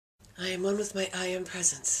I am one with my I Am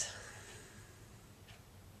presence.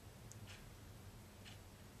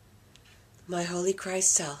 My Holy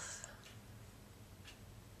Christ Self.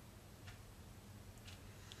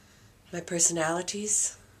 My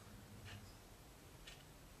personalities.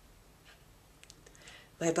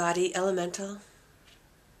 My body elemental.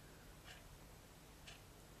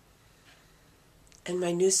 And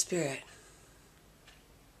my new spirit.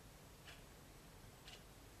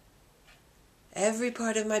 Every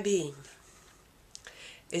part of my being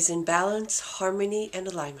is in balance, harmony, and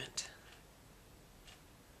alignment.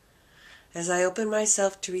 As I open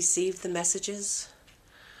myself to receive the messages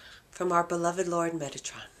from our beloved Lord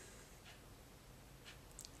Metatron.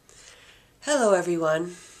 Hello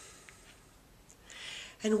everyone,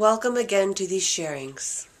 and welcome again to these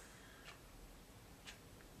sharings,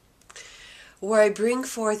 where I bring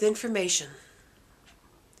forth information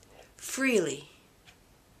freely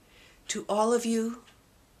to all of you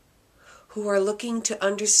who are looking to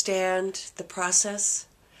understand the process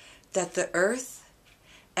that the earth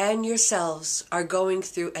and yourselves are going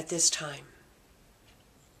through at this time.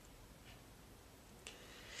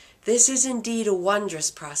 This is indeed a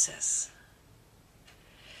wondrous process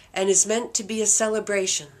and is meant to be a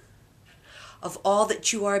celebration of all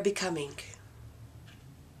that you are becoming.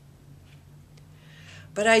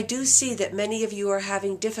 But I do see that many of you are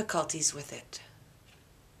having difficulties with it.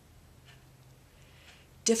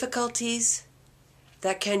 Difficulties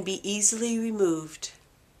that can be easily removed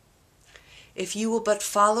if you will but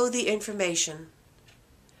follow the information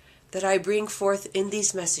that I bring forth in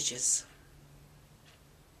these messages.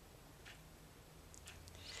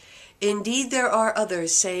 Indeed, there are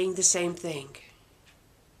others saying the same thing,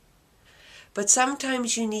 but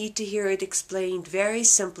sometimes you need to hear it explained very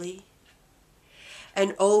simply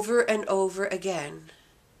and over again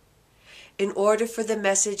in order for the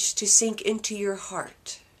message to sink into your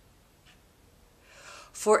heart.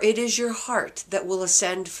 For it is your heart that will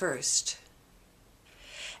ascend first,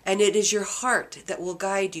 and it is your heart that will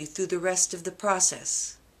guide you through the rest of the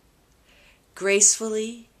process,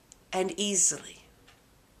 gracefully and easily.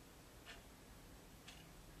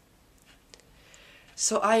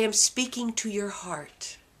 So I am speaking to your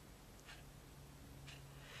heart,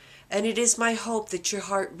 and it is my hope that your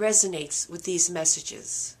heart resonates with these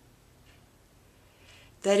messages,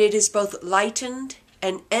 that it is both lightened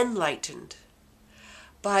and enlightened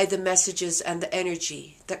by the messages and the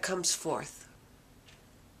energy that comes forth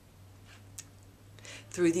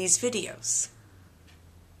through these videos.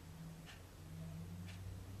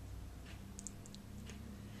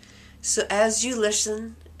 So as you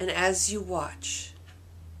listen and as you watch,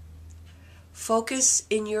 focus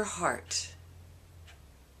in your heart.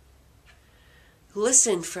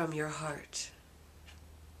 Listen from your heart.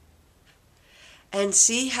 And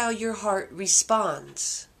see how your heart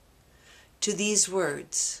responds to these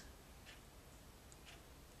words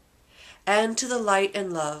and to the light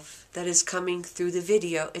and love that is coming through the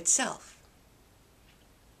video itself.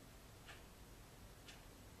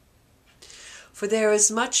 For there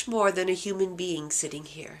is much more than a human being sitting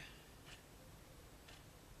here.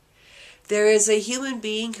 There is a human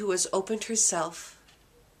being who has opened herself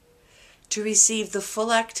to receive the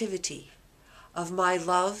full activity of my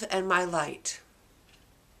love and my light.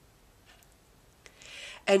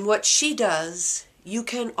 And what she does, you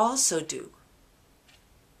can also do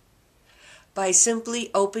by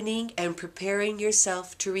simply opening and preparing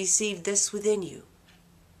yourself to receive this within you.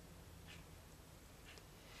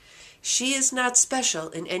 She is not special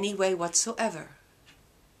in any way whatsoever,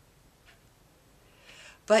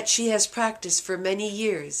 but she has practiced for many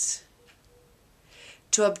years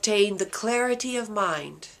to obtain the clarity of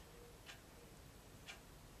mind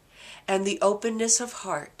and the openness of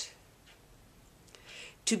heart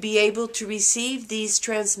to be able to receive these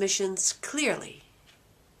transmissions clearly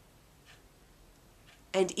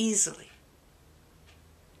and easily.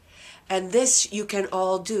 And this you can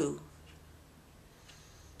all do.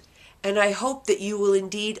 And I hope that you will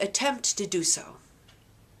indeed attempt to do so,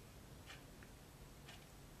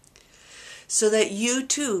 so that you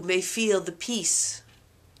too may feel the peace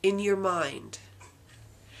in your mind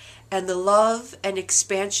and the love and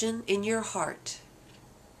expansion in your heart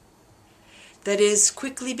that is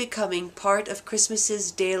quickly becoming part of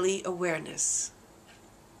Christmas's daily awareness.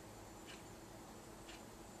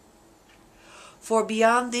 For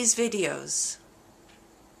beyond these videos,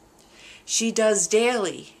 she does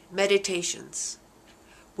daily meditations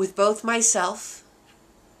with both myself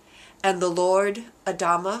and the Lord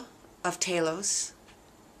Adama of Telos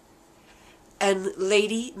and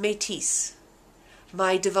Lady Métis,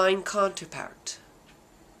 my divine counterpart.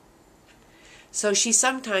 So she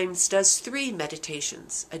sometimes does 3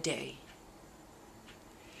 meditations a day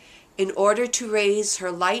in order to raise her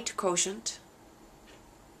light quotient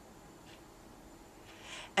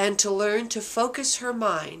and to learn to focus her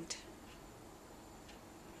mind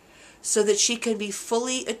so that she can be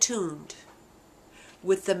fully attuned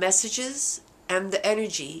with the messages and the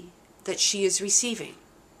energy that she is receiving.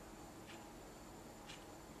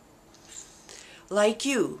 Like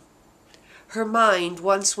you, her mind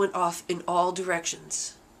once went off in all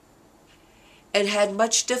directions and had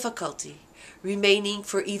much difficulty remaining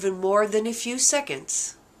for even more than a few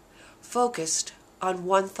seconds focused on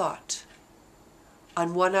one thought,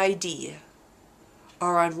 on one idea,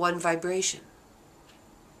 or on one vibration.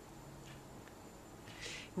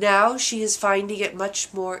 Now she is finding it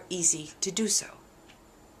much more easy to do so.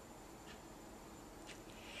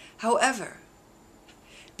 However,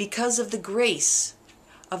 because of the grace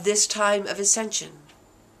of this time of ascension,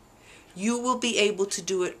 you will be able to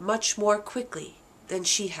do it much more quickly than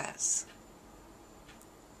she has.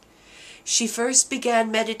 She first began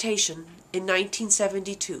meditation in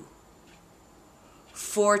 1972,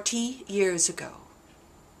 40 years ago.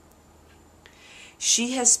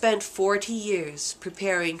 She has spent 40 years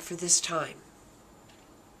preparing for this time.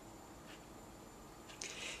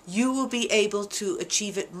 You will be able to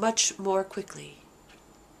achieve it much more quickly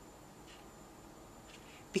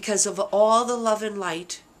because of all the love and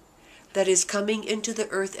light that is coming into the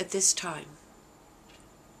earth at this time,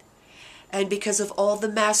 and because of all the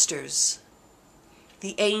masters,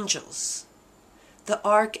 the angels, the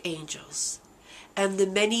archangels, and the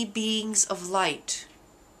many beings of light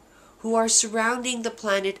who are surrounding the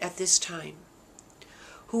planet at this time,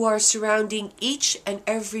 who are surrounding each and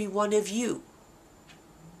every one of you.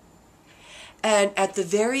 And at the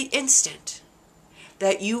very instant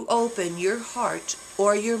that you open your heart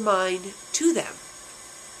or your mind to them,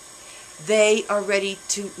 they are ready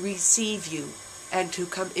to receive you and to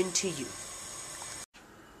come into you.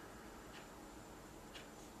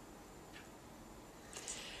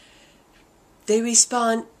 They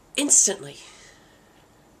respond instantly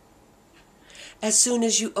as soon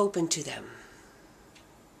as you open to them.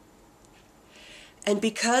 And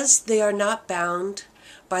because they are not bound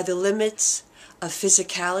by the limits of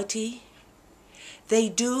physicality, they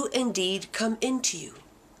do indeed come into you.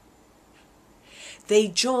 They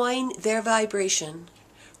join their vibration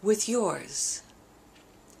with yours.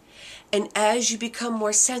 And as you become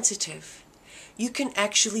more sensitive, you can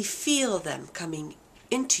actually feel them coming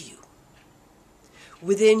into you,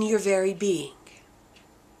 within your very being.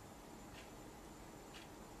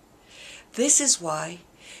 This is why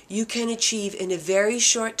you can achieve in a very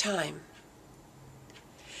short time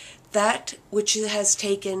that which has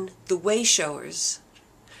taken the way-showers,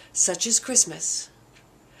 such as Christmas,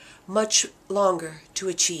 much longer to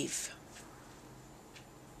achieve.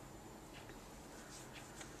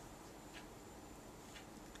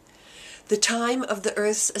 The time of the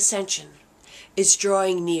Earth's ascension is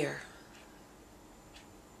drawing near.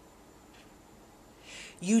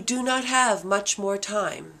 You do not have much more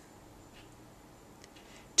time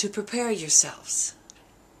to prepare yourselves.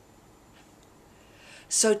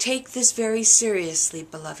 So take this very seriously,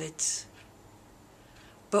 beloveds,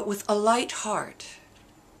 but with a light heart.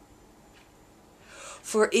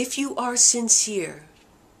 For if you are sincere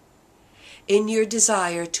in your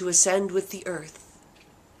desire to ascend with the earth,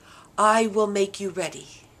 I will make you ready,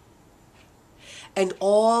 and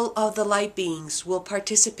all of the light beings will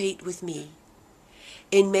participate with me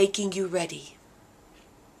in making you ready.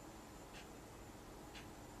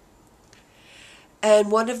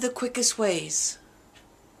 And one of the quickest ways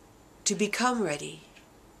to become ready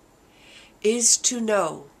is to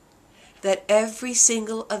know that every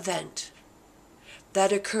single event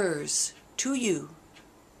that occurs to you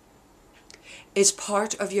is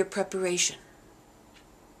part of your preparation.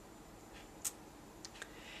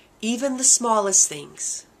 Even the smallest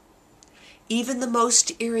things, even the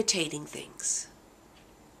most irritating things,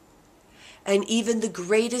 and even the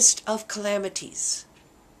greatest of calamities,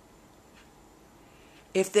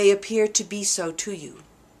 if they appear to be so to you,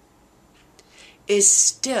 is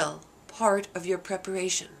still part of your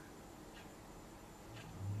preparation.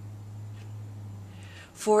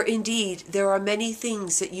 For indeed, there are many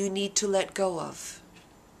things that you need to let go of,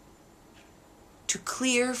 to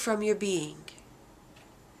clear from your being,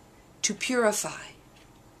 to purify,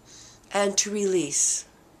 and to release.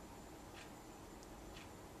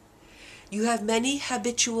 You have many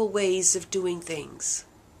habitual ways of doing things,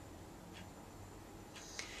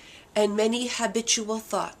 and many habitual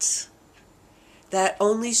thoughts that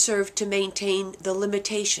only serve to maintain the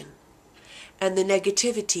limitation and the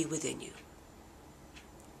negativity within you.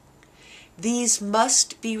 These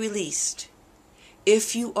must be released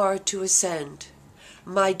if you are to ascend,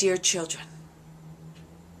 my dear children.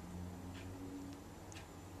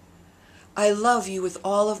 I love you with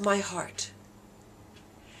all of my heart,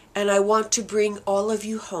 and I want to bring all of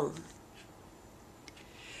you home.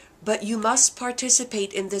 But you must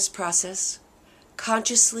participate in this process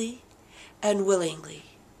consciously and willingly.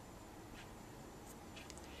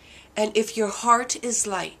 And if your heart is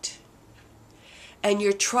light and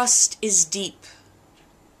your trust is deep,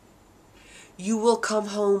 you will come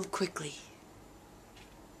home quickly.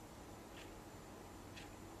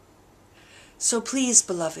 So please,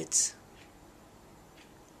 beloveds,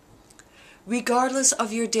 regardless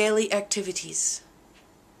of your daily activities,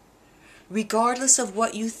 regardless of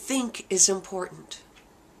what you think is important,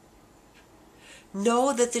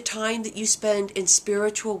 know that the time that you spend in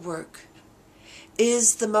spiritual work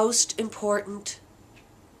is the most important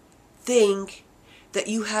thing that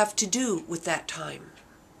you have to do with that time.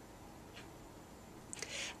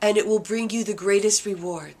 And it will bring you the greatest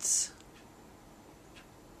rewards.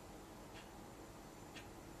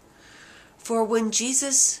 For when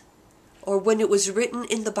Jesus, or when it was written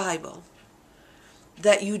in the Bible,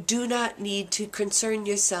 that you do not need to concern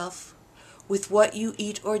yourself with what you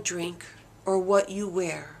eat or drink or what you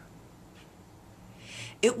wear,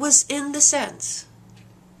 it was in the sense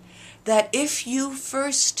that if you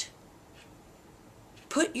first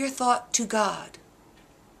put your thought to God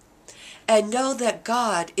and know that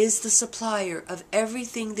God is the supplier of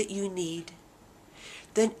everything that you need,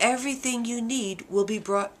 then everything you need will be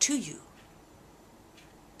brought to you.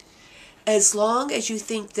 As long as you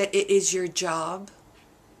think that it is your job,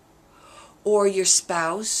 or your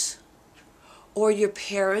spouse, or your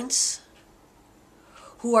parents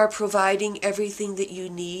who are providing everything that you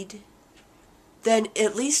need, then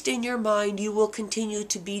at least in your mind you will continue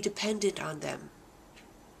to be dependent on them.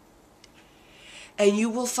 And you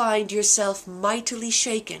will find yourself mightily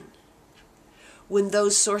shaken when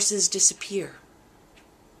those sources disappear.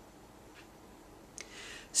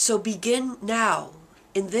 So begin now,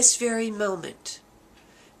 in this very moment,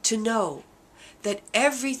 to know that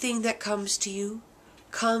everything that comes to you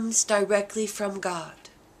comes directly from God.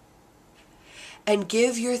 And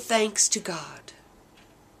give your thanks to God.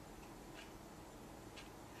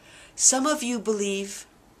 Some of you believe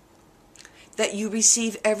that you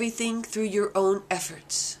receive everything through your own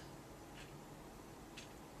efforts.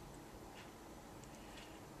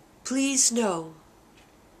 Please know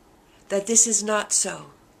that this is not so.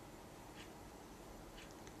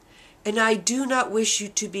 And I do not wish you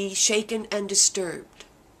to be shaken and disturbed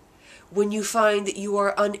when you find that you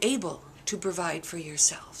are unable to provide for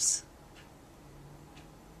yourselves.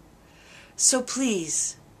 So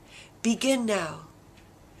please, begin now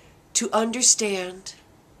to understand,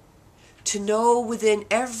 to know within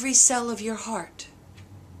every cell of your heart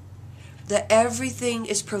that everything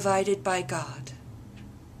is provided by God.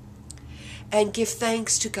 And give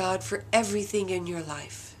thanks to God for everything in your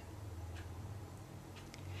life.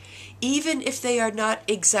 Even if they are not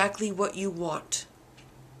exactly what you want.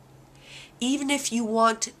 Even if you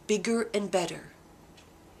want bigger and better.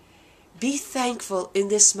 Be thankful in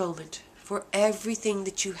this moment for everything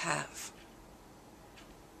that you have.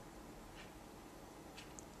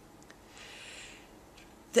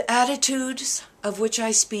 The attitudes of which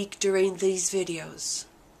I speak during these videos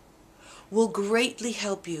will greatly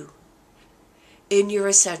help you in your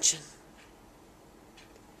ascension.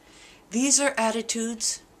 These are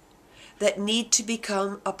attitudes that need to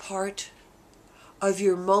become a part of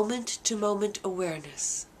your moment-to-moment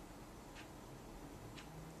awareness.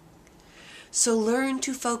 So learn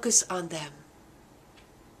to focus on them.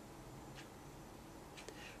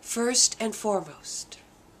 First and foremost,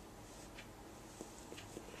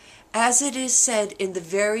 as it is said in the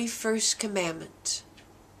very first commandment,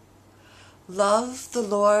 love the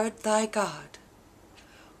Lord thy God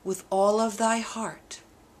with all of thy heart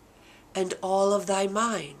and all of thy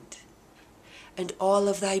mind and all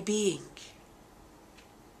of thy being.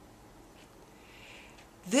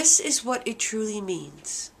 This is what it truly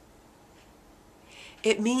means.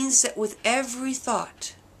 It means that with every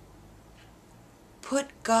thought, put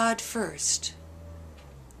God first.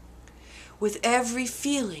 With every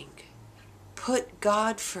feeling, put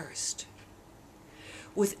God first.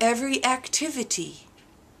 With every activity,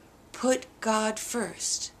 put God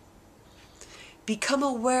first. Become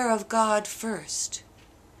aware of God first.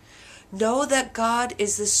 Know that God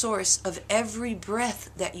is the source of every breath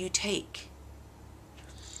that you take,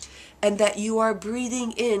 and that you are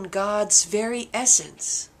breathing in God's very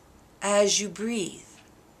essence as you breathe.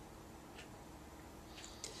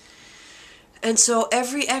 And so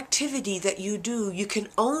every activity that you do, you can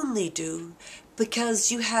only do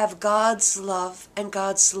because you have God's love and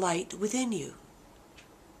God's light within you.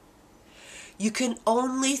 You can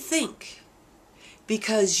only think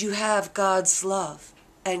because you have God's love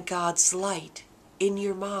and God's light in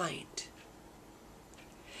your mind.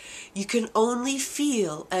 You can only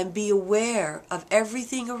feel and be aware of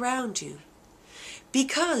everything around you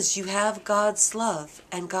because you have God's love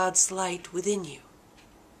and God's light within you.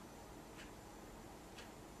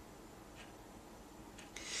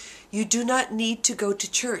 You do not need to go to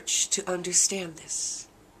church to understand this.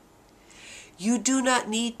 You do not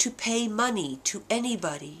need to pay money to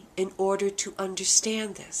anybody in order to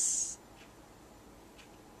understand this.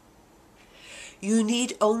 You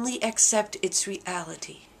need only accept its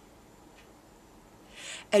reality.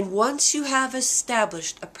 And once you have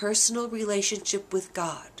established a personal relationship with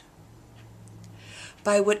God,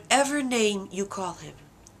 by whatever name you call Him,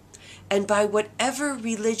 and by whatever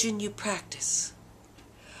religion you practice,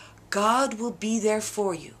 God will be there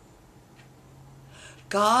for you.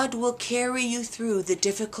 God will carry you through the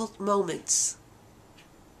difficult moments.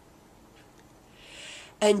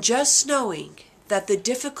 And just knowing that the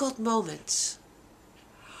difficult moments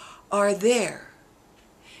are there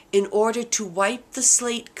in order to wipe the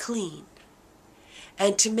slate clean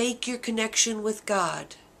and to make your connection with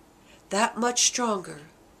God that much stronger,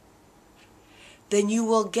 then you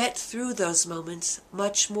will get through those moments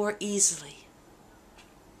much more easily.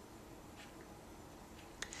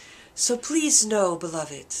 So please know,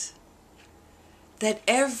 beloved, that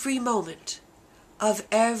every moment of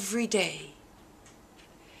every day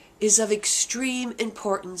is of extreme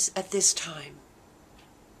importance at this time.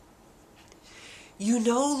 You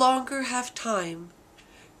no longer have time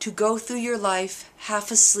to go through your life half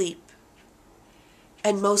asleep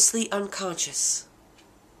and mostly unconscious.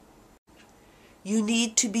 You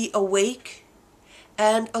need to be awake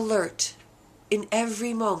and alert in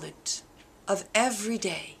every moment of every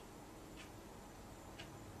day.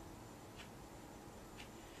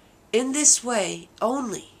 In this way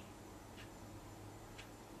only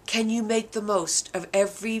can you make the most of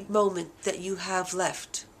every moment that you have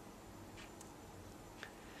left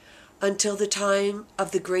until the time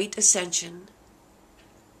of the great ascension,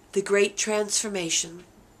 the great transformation,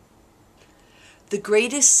 the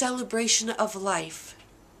greatest celebration of life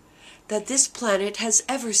that this planet has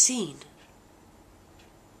ever seen.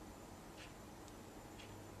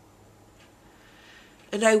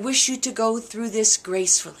 And I wish you to go through this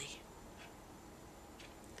gracefully,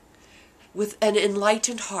 with an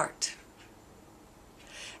enlightened heart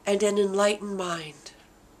and an enlightened mind.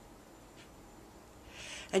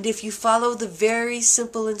 And if you follow the very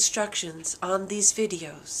simple instructions on these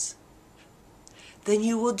videos, then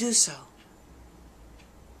you will do so.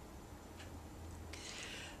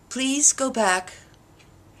 Please go back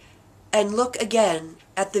and look again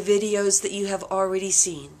at the videos that you have already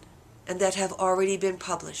seen and that have already been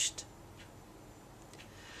published,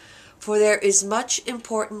 for there is much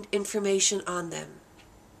important information on them,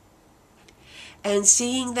 and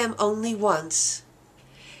seeing them only once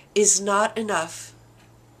is not enough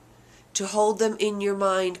to hold them in your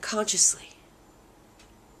mind consciously.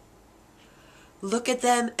 Look at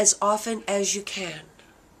them as often as you can,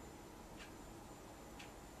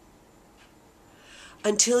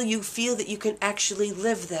 until you feel that you can actually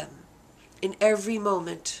live them in every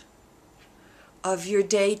moment of your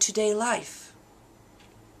day-to-day life.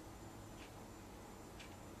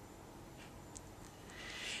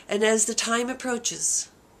 And as the time approaches,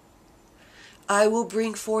 I will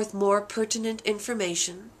bring forth more pertinent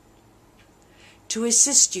information to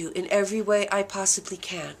assist you in every way I possibly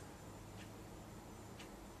can.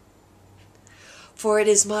 For it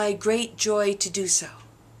is my great joy to do so.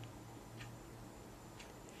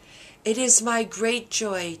 It is my great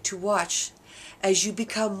joy to watch as you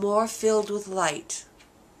become more filled with light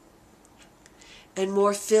and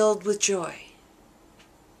more filled with joy.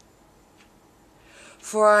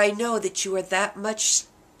 For I know that you are that much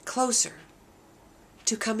closer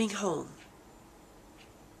to coming home.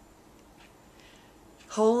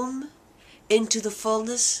 Home into the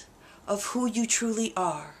fullness of who you truly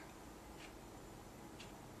are.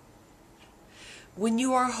 When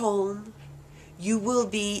you are home, you will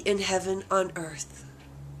be in heaven on earth.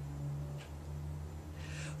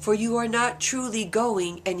 For you are not truly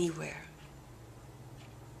going anywhere.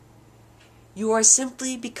 You are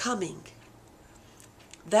simply becoming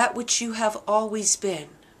that which you have always been,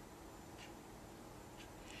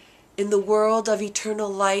 in the world of eternal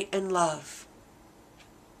light and love.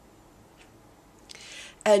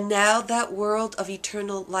 And now that world of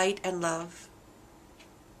eternal light and love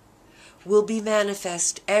will be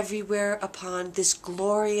manifest everywhere upon this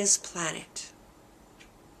glorious planet.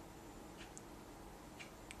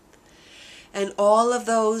 And all of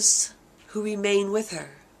those who remain with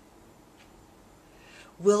her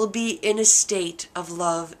will be in a state of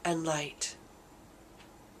love and light.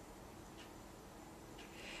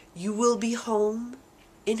 You will be home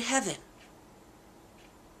in heaven.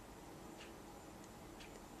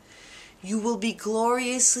 You will be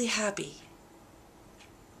gloriously happy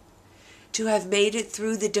to have made it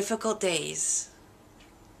through the difficult days.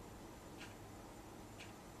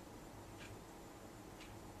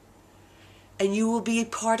 And you will be a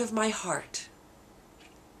part of my heart.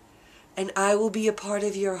 And I will be a part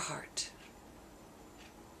of your heart.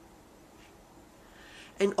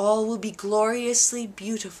 And all will be gloriously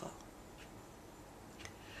beautiful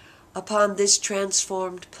upon this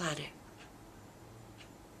transformed planet.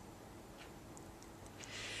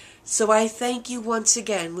 So I thank you once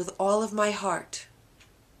again with all of my heart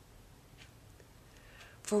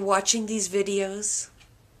for watching these videos,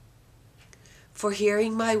 for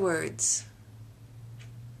hearing my words,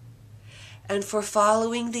 and for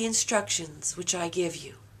following the instructions which I give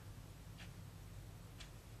you.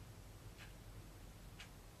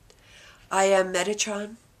 I am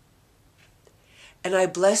Metatron, and I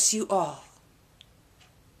bless you all.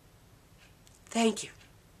 Thank you.